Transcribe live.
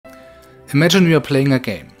Imagine we are playing a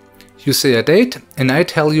game. You say a date and I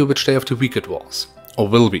tell you which day of the week it was, or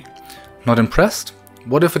will be. Not impressed?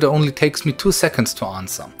 What if it only takes me 2 seconds to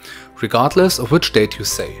answer, regardless of which date you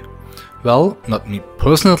say? Well, not me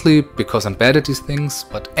personally, because I'm bad at these things,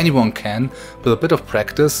 but anyone can, with a bit of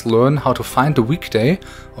practice, learn how to find the weekday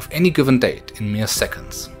of any given date in mere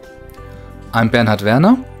seconds. I'm Bernhard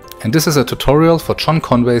Werner, and this is a tutorial for John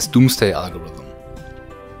Conway's Doomsday algorithm.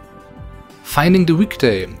 Finding the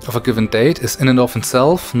weekday of a given date is in and of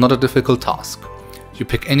itself not a difficult task. You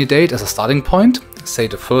pick any date as a starting point, say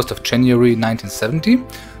the 1st of January 1970,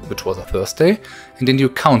 which was a Thursday, and then you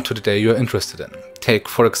count to the day you are interested in. Take,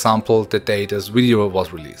 for example, the day this video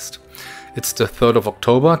was released. It's the 3rd of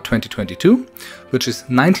October 2022, which is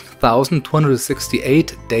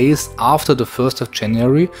 19,268 days after the 1st of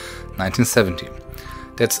January 1970.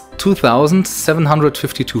 That's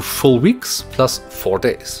 2,752 full weeks plus 4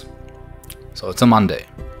 days. So it's a Monday.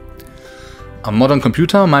 A modern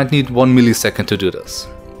computer might need 1 millisecond to do this.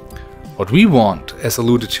 What we want, as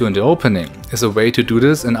alluded to in the opening, is a way to do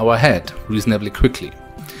this in our head reasonably quickly.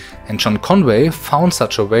 And John Conway found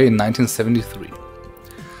such a way in 1973.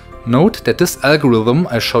 Note that this algorithm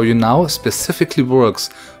I show you now specifically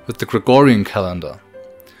works with the Gregorian calendar.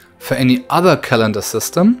 For any other calendar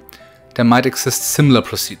system, there might exist similar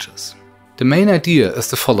procedures. The main idea is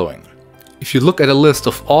the following. If you look at a list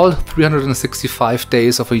of all 365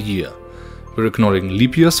 days of a year, we're ignoring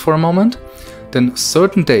leap years for a moment, then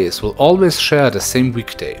certain days will always share the same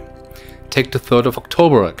weekday. Take the 3rd of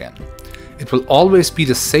October again. It will always be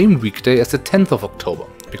the same weekday as the 10th of October,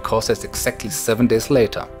 because that's exactly 7 days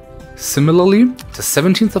later. Similarly, the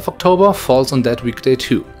 17th of October falls on that weekday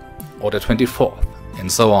too, or the 24th,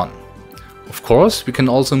 and so on. Of course, we can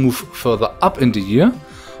also move further up in the year,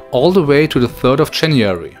 all the way to the 3rd of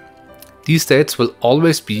January. These dates will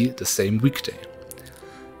always be the same weekday.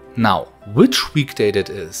 Now, which weekday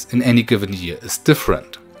that is in any given year is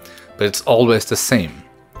different, but it's always the same.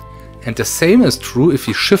 And the same is true if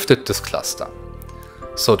you shifted this cluster.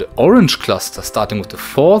 So the orange cluster starting with the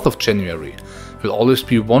 4th of January will always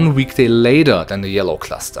be 1 weekday later than the yellow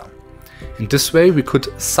cluster. In this way we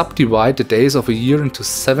could subdivide the days of a year into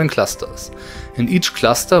 7 clusters, and each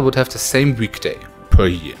cluster would have the same weekday per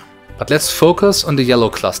year. But let's focus on the yellow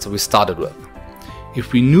cluster we started with.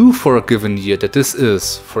 If we knew for a given year that this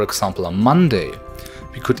is, for example, a Monday,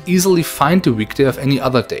 we could easily find the weekday of any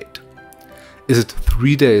other date. Is it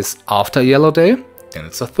 3 days after a yellow day? Then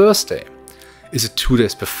it's a Thursday. Is it 2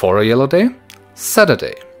 days before a yellow day?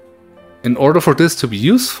 Saturday. In order for this to be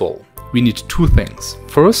useful, we need 2 things.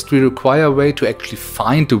 First, we require a way to actually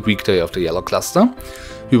find the weekday of the yellow cluster.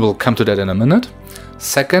 We will come to that in a minute.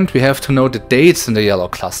 Second, we have to know the dates in the yellow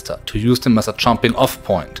cluster to use them as a jumping off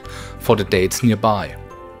point for the dates nearby.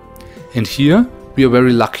 And here we are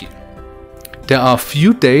very lucky. There are a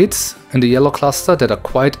few dates in the yellow cluster that are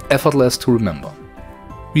quite effortless to remember.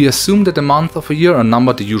 We assume that the months of a year are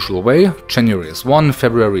numbered the usual way. January is 1,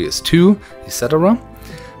 February is 2, etc.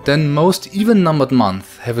 Then most even numbered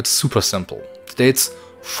months have it super simple. The dates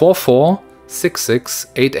 4/4, 6/6,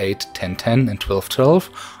 8/8, 10/10 and 12/12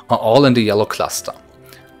 are all in the yellow cluster,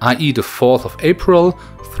 i.e. the 4th of April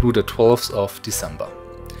through the 12th of December.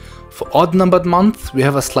 For odd numbered months we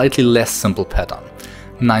have a slightly less simple pattern,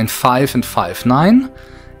 9/5 and 5/9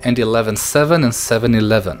 and 11/7 and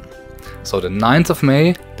 7/11. So the 9th of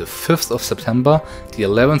May, the 5th of September, the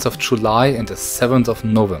 11th of July and the 7th of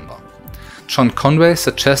November. John Conway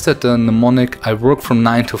suggested the mnemonic I work from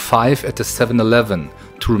 9 to 5 at the 7-Eleven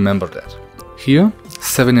to remember that. Here,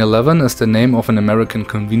 7-Eleven is the name of an American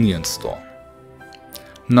convenience store.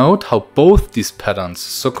 Note how both these patterns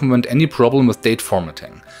circumvent any problem with date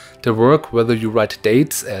formatting. They work whether you write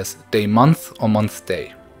dates as day-month or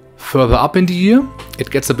month-day. Further up in the year,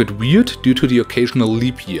 it gets a bit weird due to the occasional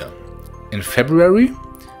leap year. In February,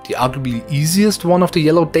 the arguably easiest one of the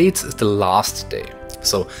yellow dates is the last day,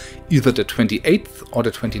 so either the 28th or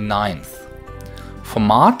the 29th. For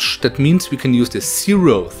March, that means we can use the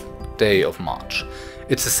 0th day of March.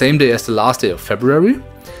 It's the same day as the last day of February,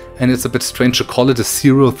 and it's a bit strange to call it the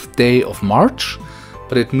 0th day of March,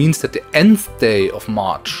 but it means that the nth day of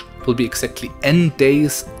March will be exactly n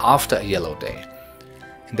days after a yellow day.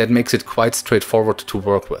 And that makes it quite straightforward to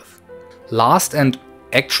work with. Last and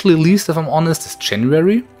actually least, if I'm honest, is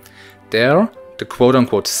January. There, the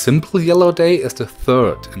quote-unquote simple yellow day is the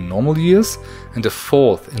 3rd in normal years and the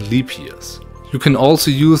 4th in leap years. You can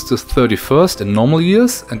also use the 31st in normal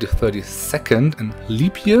years and the 32nd in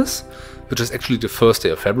leap years, which is actually the 1st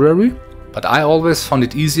day of February. But I always found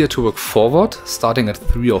it easier to work forward, starting at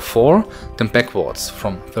 3 or 4, than backwards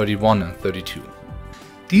from 31 and 32.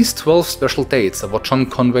 These 12 special dates are what John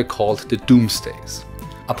Conway called the Doomsdays.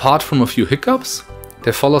 Apart from a few hiccups,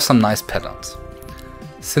 they follow some nice patterns.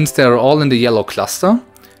 Since they are all in the yellow cluster,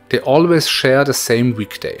 they always share the same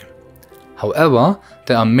weekday. However,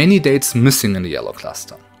 there are many dates missing in the yellow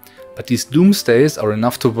cluster. But these Doomsdays are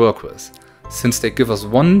enough to work with, since they give us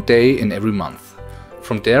one day in every month.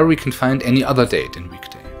 From there we can find any other date in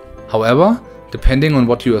weekday. However, depending on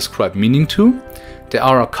what you ascribe meaning to, there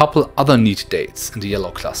are a couple other neat dates in the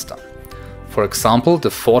yellow cluster. For example, the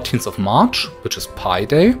 14th of March, which is Pi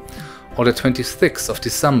Day, or the 26th of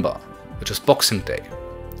December, which is Boxing Day.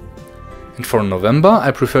 And for November,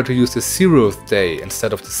 I prefer to use the 0th day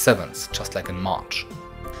instead of the 7th, just like in March.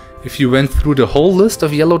 If you went through the whole list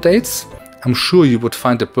of yellow dates, I'm sure you would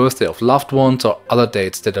find the birthday of loved ones or other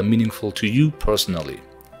dates that are meaningful to you personally.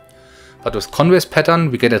 But with Conway's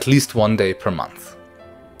pattern, we get at least one day per month.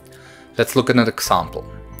 Let's look at an example.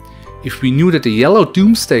 If we knew that the yellow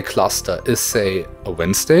Doomsday cluster is, say, a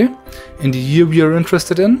Wednesday in the year we are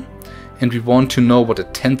interested in, and we want to know what the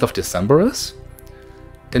 10th of December is,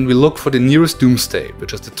 then we look for the nearest Doomsday,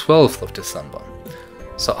 which is the 12th of December.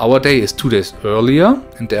 So our day is 2 days earlier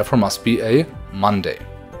and therefore must be a Monday.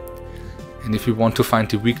 And if we want to find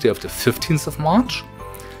the weekday of the 15th of March,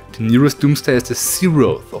 the nearest Doomsday is the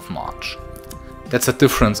 0th of March. That's a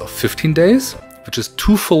difference of 15 days, which is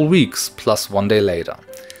 2 full weeks plus 1 day later.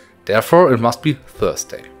 Therefore, it must be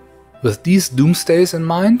Thursday. With these Doomsdays in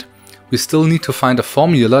mind, we still need to find a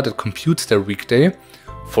formula that computes their weekday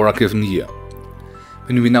for a given year.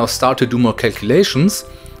 When we now start to do more calculations,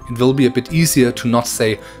 it will be a bit easier to not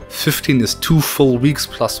say 15 is 2 full weeks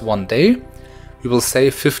plus 1 day. We will say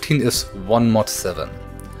 15 is 1 mod 7.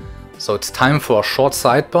 So it's time for a short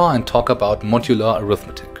sidebar and talk about modular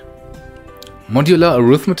arithmetic. Modular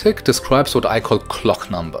arithmetic describes what I call clock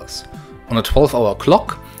numbers. On a 12-hour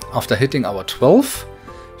clock, after hitting hour 12,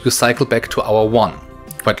 you cycle back to hour 1.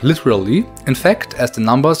 Quite literally, in fact, as the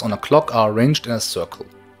numbers on a clock are arranged in a circle.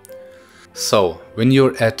 So, when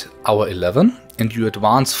you're at hour 11 and you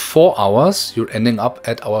advance 4 hours, you're ending up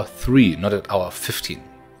at hour 3, not at hour 15.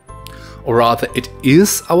 Or rather, it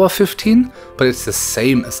is hour 15, but it's the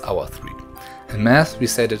same as hour 3. In math, we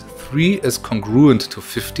say that 3 is congruent to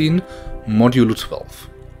 15 modulo 12.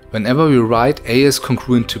 Whenever we write a is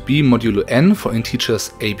congruent to b modulo n for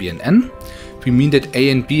integers a, b and n, we mean that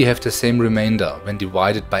a and b have the same remainder when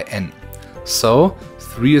divided by n. So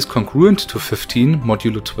 3 is congruent to 15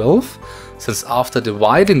 modulo 12, since after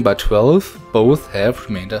dividing by 12, both have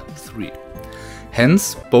remainder 3.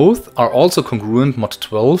 Hence, both are also congruent mod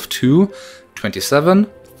 12 to 27,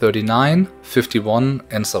 39, 51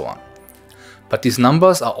 and so on. But these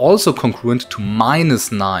numbers are also congruent to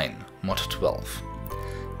minus 9 mod 12.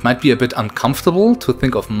 It might be a bit uncomfortable to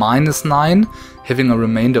think of minus 9 having a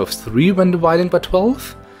remainder of 3 when dividing by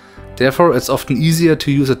 12. Therefore, it's often easier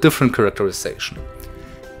to use a different characterization.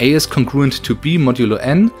 A is congruent to b modulo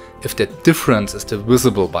n if that difference is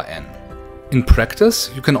divisible by n. In practice,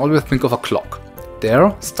 you can always think of a clock.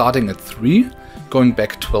 There, starting at 3, going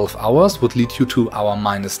back 12 hours would lead you to hour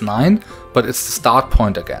minus 9, but it's the start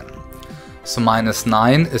point again. So minus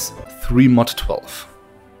 9 is 3 mod 12.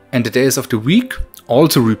 And the days of the week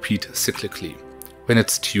also repeat cyclically. When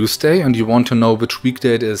it's Tuesday and you want to know which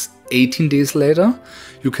weekday it is 18 days later,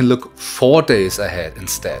 you can look 4 days ahead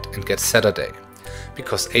instead and get Saturday,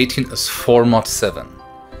 because 18 is 4 mod 7.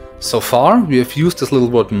 So far, we have used this little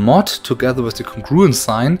word mod together with the congruent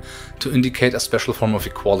sign to indicate a special form of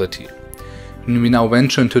equality. When we now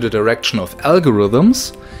venture into the direction of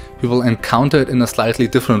algorithms, we will encounter it in a slightly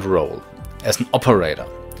different role, as an operator.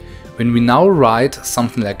 When we now write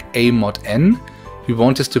something like a mod n, we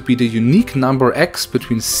want this to be the unique number x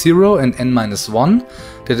between 0 and n minus 1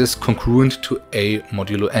 that is congruent to a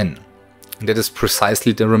modulo n. And that is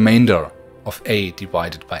precisely the remainder of a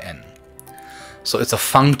divided by n. So it's a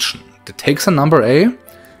function that takes a number a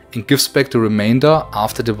and gives back the remainder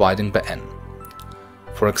after dividing by n.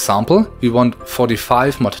 For example, we want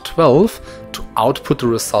 45 mod 12 to output the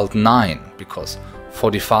result 9, because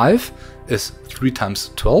 45 is 3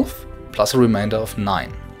 times 12 plus a remainder of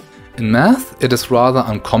 9. In math, it is rather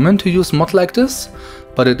uncommon to use mod like this,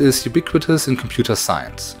 but it is ubiquitous in computer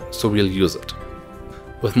science, so we'll use it.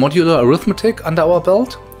 With modular arithmetic under our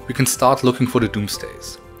belt, we can start looking for the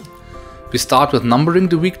doomsdays. We start with numbering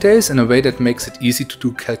the weekdays in a way that makes it easy to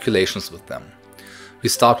do calculations with them. We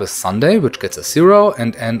start with Sunday, which gets a 0,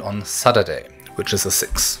 and end on Saturday, which is a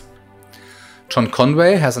 6. John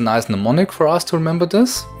Conway has a nice mnemonic for us to remember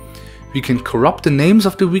this. We can corrupt the names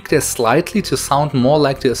of the weekdays slightly to sound more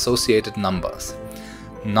like the associated numbers.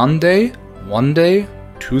 None day, 1 day,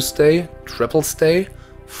 Tuesday, Triples day,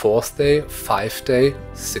 4th day, 5th day,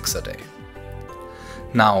 6th day.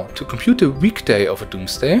 Now, to compute the weekday of a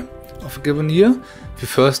doomsday of a given year, we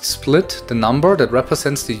first split the number that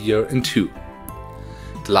represents the year in two.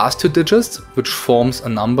 The last two digits, which forms a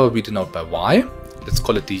number we denote by y, let's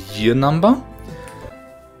call it the year number,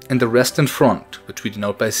 and the rest in front, which we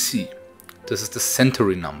denote by c. This is the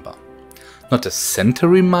century number. Not a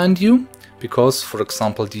century, mind you, because, for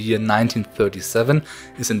example, the year 1937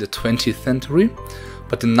 is in the 20th century,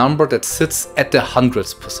 but the number that sits at the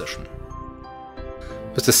hundredths position.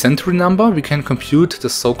 With the century number, we can compute the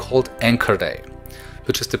so-called anchor day,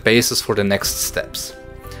 which is the basis for the next steps.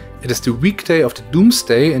 It is the weekday of the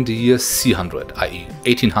doomsday in the year C100, i.e.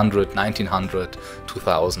 1800, 1900,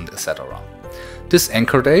 2000, etc. This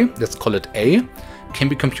anchor day, let's call it A, can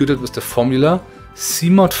be computed with the formula C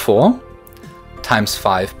mod 4 times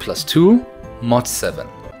 5 plus 2 mod 7.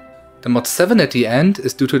 The mod 7 at the end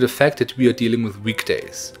is due to the fact that we are dealing with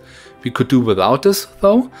weekdays. We could do without this,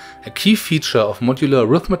 though. A key feature of modular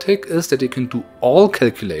arithmetic is that you can do all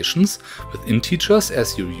calculations with integers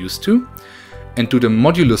as you're used to, and do the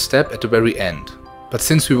modulo step at the very end. But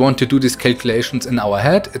since we want to do these calculations in our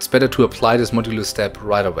head, it's better to apply this modulo step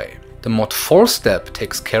right away. The mod 4 step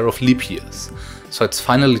takes care of leap years, so it's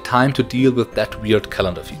finally time to deal with that weird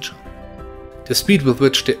calendar feature. The speed with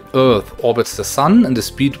which the Earth orbits the Sun and the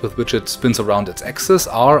speed with which it spins around its axis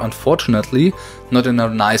are, unfortunately, not in a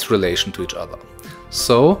nice relation to each other.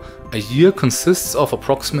 So, a year consists of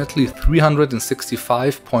approximately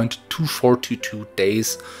 365.2422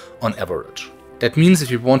 days on average. That means if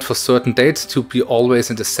you want for certain dates to be always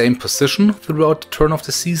in the same position throughout the turn of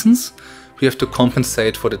the seasons, we have to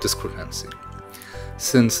compensate for the discrepancy.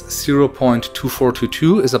 Since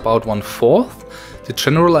 0.2422 is about 1/4, the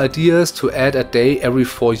general idea is to add a day every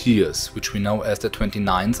 4 years, which we know as the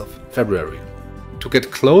 29th of February. To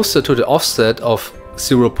get closer to the offset of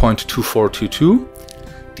 0.2422,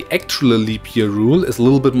 the actual leap year rule is a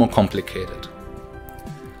little bit more complicated.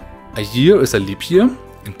 A year is a leap year,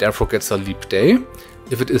 and therefore gets a leap day,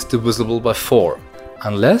 if it is divisible by 4,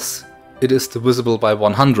 unless it is divisible by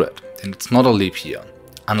 100, then it's not a leap year.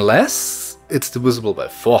 Unless it's divisible by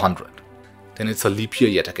 400, then it's a leap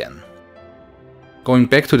year yet again. Going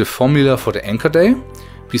back to the formula for the anchor day,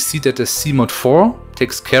 we see that the C mod 4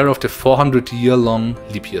 takes care of the 400-year-long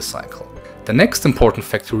leap year cycle. The next important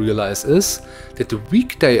fact to realize is that the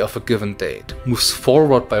weekday of a given date moves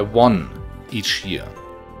forward by 1 each year.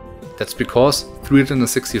 That's because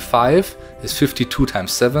 365 is 52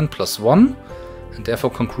 times 7 plus 1, and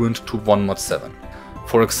therefore congruent to 1 mod 7.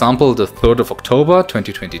 For example, the 3rd of October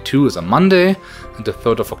 2022 is a Monday, and the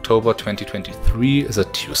 3rd of October 2023 is a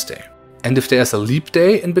Tuesday. And if there's a leap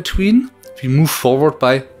day in between, we move forward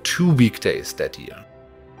by 2 weekdays that year.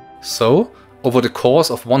 So, over the course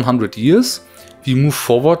of 100 years, we move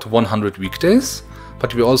forward 100 weekdays,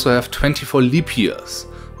 but we also have 24 leap years.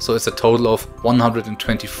 So it's a total of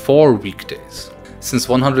 124 weekdays. Since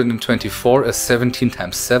 124 is 17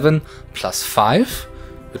 times 7 plus 5,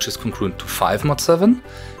 which is congruent to 5 mod 7,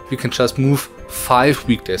 we can just move 5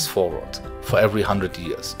 weekdays forward for every 100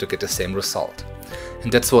 years to get the same result.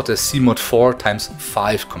 And that's what the C mod 4 times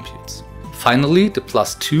 5 computes. Finally, the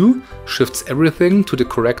plus 2 shifts everything to the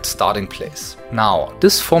correct starting place. Now,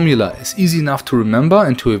 this formula is easy enough to remember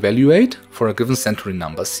and to evaluate for a given century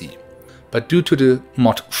number C. But due to the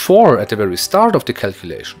mod 4 at the very start of the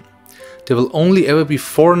calculation, there will only ever be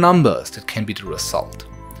 4 numbers that can be the result.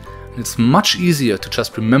 And it's much easier to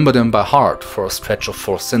just remember them by heart for a stretch of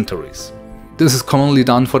 4 centuries. This is commonly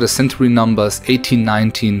done for the century numbers 18,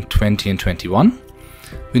 19, 20 and 21.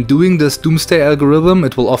 When doing this doomsday algorithm,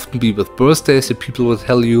 it will often be with birthdays that people will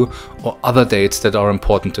tell you or other dates that are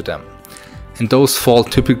important to them. And those fall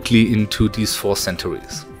typically into these 4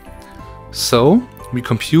 centuries. So, we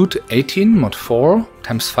compute 18 mod 4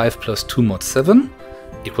 times 5 plus 2 mod 7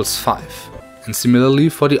 equals 5. And similarly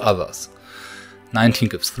for the others. 19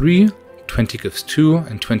 gives 3, 20 gives 2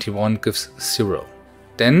 and 21 gives 0.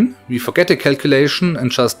 Then we forget the calculation and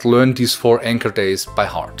just learn these 4 anchor days by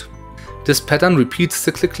heart. This pattern repeats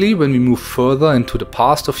cyclically when we move further into the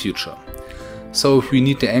past or future. So if we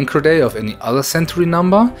need the anchor day of any other century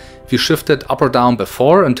number, we shift it up or down by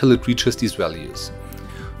 4 until it reaches these values.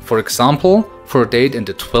 For example, for a date in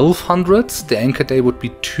the 1200s, the anchor day would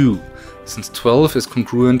be 2, since 12 is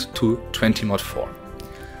congruent to 20 mod 4.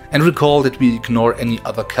 And recall that we ignore any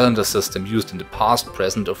other calendar system used in the past,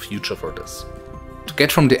 present or future for this. To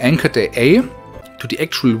get from the anchor day A to the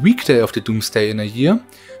actual weekday of the doomsday in a year,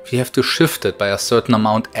 we have to shift it by a certain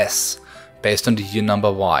amount S, based on the year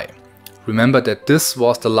number Y. Remember that this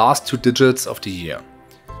was the last 2 digits of the year.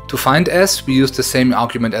 To find S, we use the same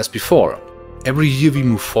argument as before. Every year we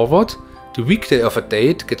move forward, the weekday of a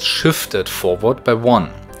date gets shifted forward by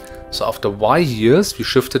 1. So after y years, we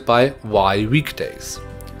shifted by y weekdays.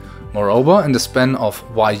 Moreover, in the span of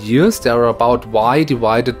y years, there are about y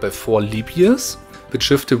divided by 4 leap years, which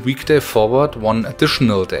shift the weekday forward 1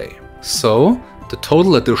 additional day. So the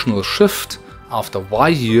total additional shift after y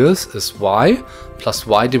years is y plus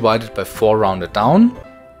y divided by 4 rounded down,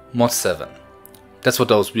 mod 7. That's what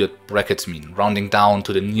those weird brackets mean, rounding down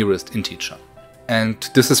to the nearest integer. And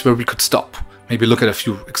this is where we could stop. Maybe look at a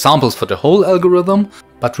few examples for the whole algorithm,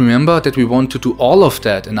 but remember that we want to do all of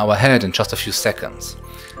that in our head in just a few seconds.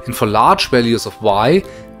 And for large values of y,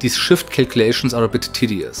 these shift calculations are a bit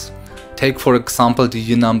tedious. Take for example the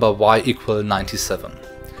year number y equal 97.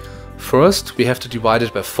 First, we have to divide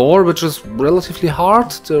it by 4, which is relatively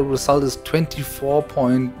hard. The result is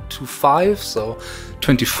 24.25, so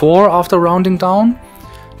 24 after rounding down.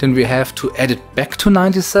 Then we have to add it back to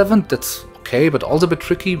 97, that's okay, but also a bit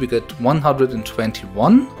tricky, we get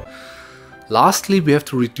 121. Lastly, we have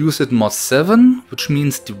to reduce it mod 7, which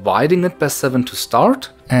means dividing it by 7 to start.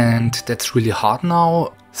 And that's really hard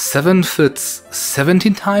now. 7 fits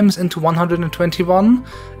 17 times into 121,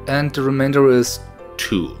 and the remainder is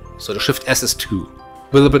 2. So the shift S is 2.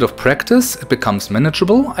 With a bit of practice, it becomes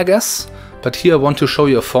manageable, I guess. But here I want to show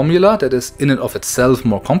you a formula that is in and of itself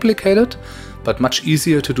more complicated, but much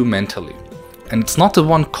easier to do mentally. And it's not the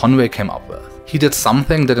one Conway came up with. He did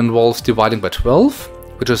something that involves dividing by 12,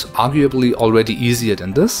 which is arguably already easier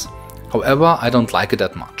than this. However, I don't like it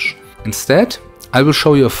that much. Instead, I will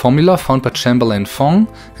show you a formula found by Chamberlain, Fong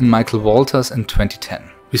and Michael Walters in 2010.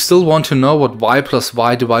 We still want to know what y plus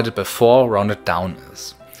y divided by 4 rounded down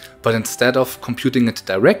is. But instead of computing it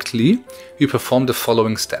directly, we perform the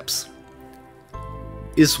following steps.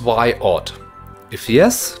 Is y odd? If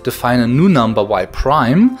yes, define a new number y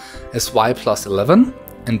prime as y plus 11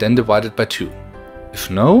 and then divide it by 2.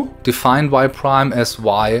 If no, define y prime as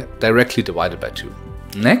y directly divided by 2.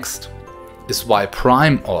 Next, is y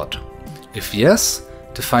prime odd? If yes,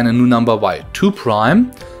 define a new number y2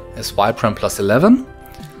 prime as y prime plus 11.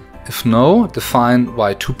 If no, define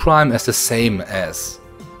y2 prime as the same as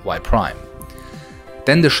y prime.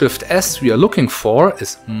 Then the shift S we are looking for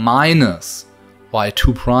is minus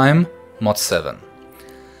y2 prime mod 7.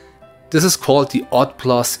 This is called the odd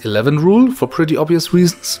plus 11 rule for pretty obvious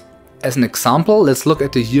reasons. As an example, let's look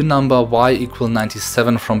at the year number y equal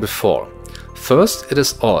 97 from before. First, it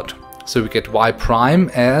is odd, so we get y prime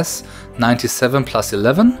as 97 plus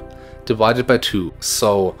 11 divided by 2,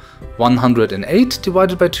 so 108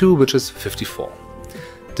 divided by 2, which is 54.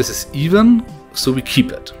 This is even, so we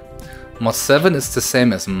keep it. Mod 7 is the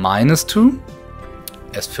same as minus 2,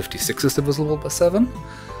 as 56 is divisible by 7.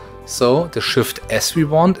 So the shift S we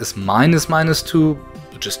want is minus minus 2,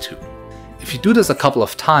 which is 2. If you do this a couple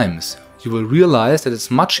of times, you will realize that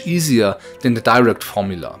it's much easier than the direct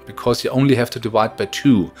formula, because you only have to divide by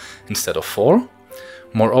 2 instead of 4.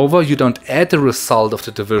 Moreover, you don't add the result of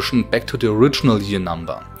the division back to the original year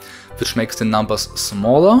number, which makes the numbers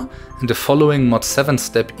smaller and the following mod 7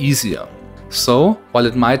 step easier. So, while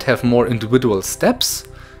it might have more individual steps,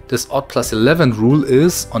 this odd plus 11 rule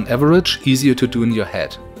is, on average, easier to do in your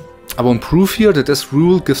head. I won't prove here that this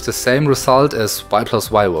rule gives the same result as y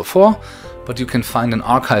plus y over 4, but you can find an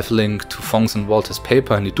archive link to Fong's and Walter's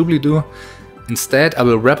paper in the doobly-doo. Instead, I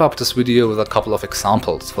will wrap up this video with a couple of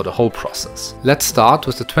examples for the whole process. Let's start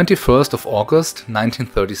with the 21st of August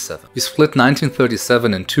 1937. We split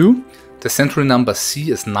 1937 in two. The century number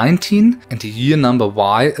C is 19 and the year number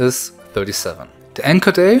Y is 37. The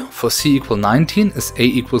anchor day for C equal 19 is A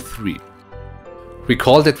equal 3.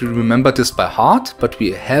 Recall that we remember this by heart, but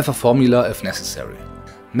we have a formula if necessary.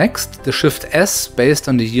 Next, the shift S based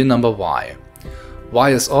on the year number Y. Y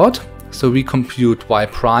is odd, so we compute Y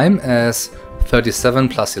prime as 37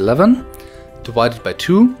 plus 11 divided by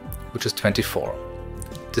 2, which is 24.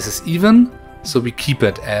 This is even, so we keep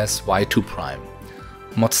it as Y2 prime.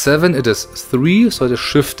 Mod 7 it is 3, so the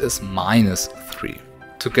shift is minus 3.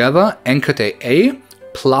 Together, anchor day A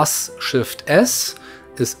plus shift S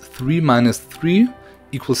is 3 minus 3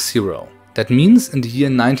 equals 0. That means in the year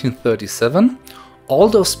 1937, all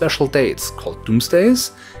those special dates called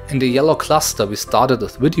Doomsdays in the yellow cluster we started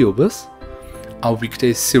this video with are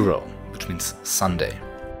weekday 0, which means Sunday.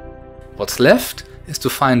 What's left is to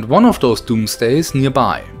find one of those Doomsdays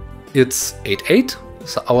nearby. It's 8/8,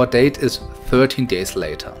 so our date is 13 days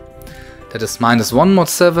later. That is minus 1 mod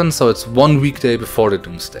 7, so it's 1 weekday before the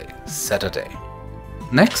Doomsday, Saturday.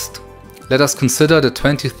 Next, let us consider the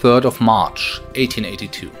 23rd of March,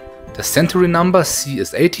 1882. The century number C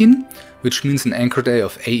is 18, which means an anchor day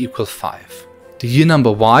of A equals 5. The year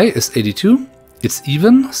number Y is 82, It's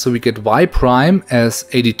even, so we get y prime as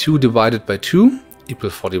 82 divided by 2 equal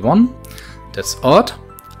 41. That's odd,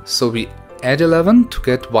 so we add 11 to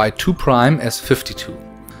get y2 prime as 52.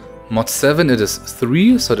 Mod 7 it is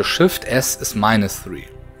 3, so the shift s is minus 3.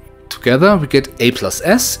 Together we get a plus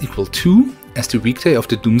s equal 2 as the weekday of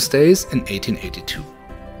the Doomsdays in 1882.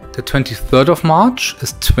 The 23rd of March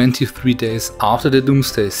is 23 days after the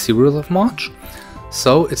Doomsday serial of March,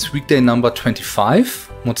 so it's weekday number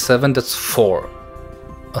 25, mod 7 that's 4,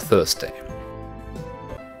 a Thursday.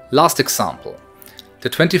 Last example, the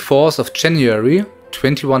 24th of January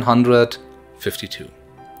 2152.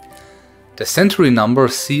 The century number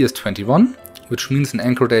C is 21, which means an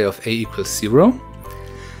anchor day of A equals 0.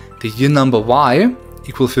 The year number Y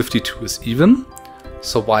equal 52 is even,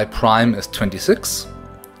 so Y prime is 26.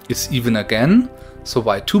 It's even again, so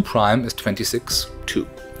Y2 prime is 26, 2.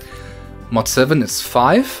 Mod 7 is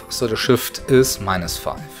 5, so the shift is minus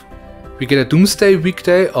 5. We get a Doomsday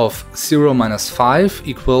weekday of 0 minus 5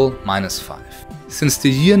 equal minus 5. Since the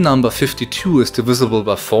year number 52 is divisible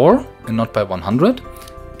by 4 and not by 100,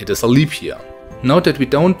 it is a leap year. Note that we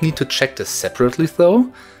don't need to check this separately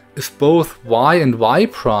though. If both y and y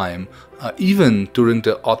prime are even during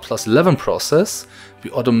the odd plus 11 process,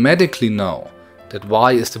 we automatically know that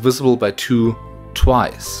y is divisible by 2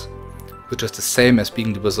 twice, which is the same as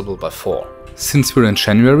being divisible by 4. Since we're in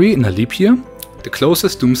January in a leap year, the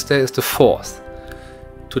closest Doomsday is the 4th.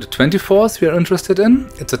 To the 24th we are interested in,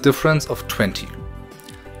 it's a difference of 20.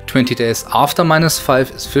 20 days after minus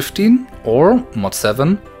 5 is 15, or mod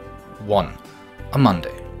 7, 1, a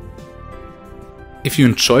Monday. If you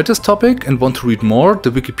enjoyed this topic and want to read more,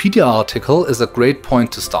 the Wikipedia article is a great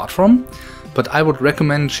point to start from, but I would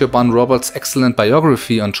recommend Siobhan Roberts' excellent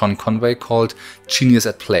biography on John Conway called Genius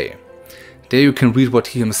at Play. There you can read what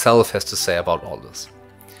he himself has to say about all this.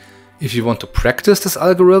 If you want to practice this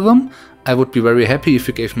algorithm, I would be very happy if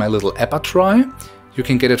you gave my little app a try. You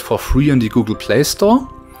can get it for free on the Google Play Store.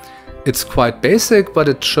 It's quite basic, but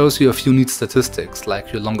it shows you a few neat statistics,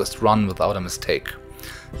 like your longest run without a mistake.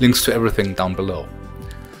 Links to everything down below.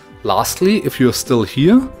 Lastly, if you're still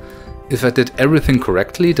here, if I did everything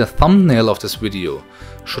correctly, the thumbnail of this video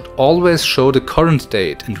should always show the current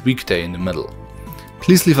date and weekday in the middle.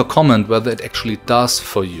 Please leave a comment whether it actually does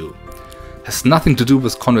for you. Has nothing to do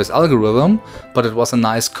with Conway's algorithm, but it was a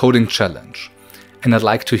nice coding challenge, and I'd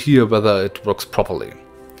like to hear whether it works properly.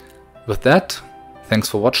 With that, thanks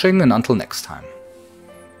for watching and until next time.